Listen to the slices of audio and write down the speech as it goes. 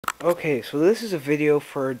Okay, so this is a video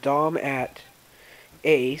for Dom at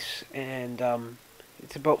Ace, and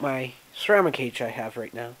it's about my ceramic cage I have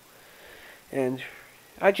right now. And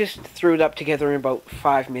I just threw it up together in about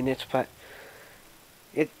 5 minutes, but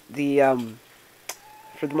for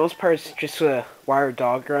the most part it's just a wire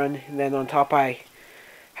dog run, and then on top I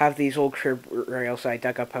have these old crib rails I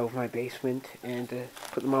dug up out of my basement and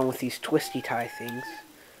put them on with these twisty tie things.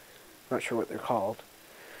 Not sure what they're called.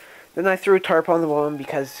 Then I threw a tarp on the one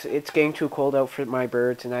because it's getting too cold out for my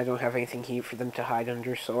birds and I don't have anything heat for them to hide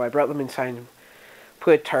under, so I brought them inside and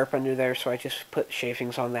put a tarp under there, so I just put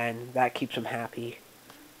shavings on that and that keeps them happy.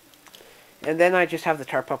 And then I just have the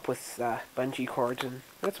tarp up with bungee cords, and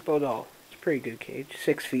that's about all. It's a pretty good cage.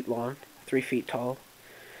 6 feet long, 3 feet tall,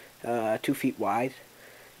 2 feet wide.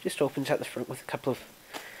 Just opens at the front with a couple of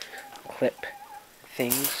clip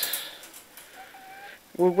things.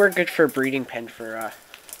 We're good for a breeding pen for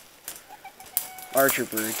larger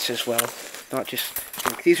birds as well. Not just,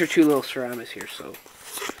 like, these are 2 little Seramads here, so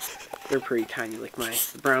they're pretty tiny. Like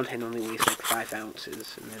the brown hen only weighs like 5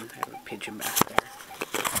 ounces, and then I have a pigeon back there.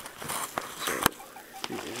 So,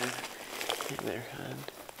 yeah, in their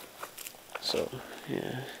hand. So,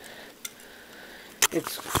 yeah.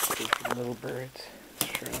 It's good for little birds.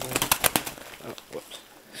 Oh, whoops.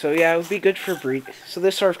 So yeah, it would be good for breed. So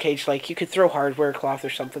this sort of cage, like, you could throw hardware cloth or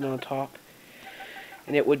something on top,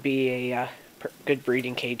 and it would be a good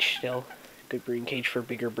breeding cage still. Good breeding cage for a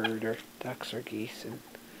bigger bird or ducks or geese. And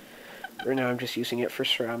right now I'm just using it for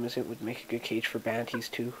Seramads. It would make a good cage for banties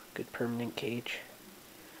too. Good permanent cage.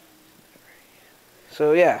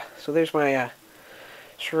 So yeah, so there's my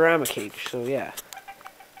Serama cage. So yeah.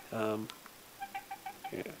 Yeah.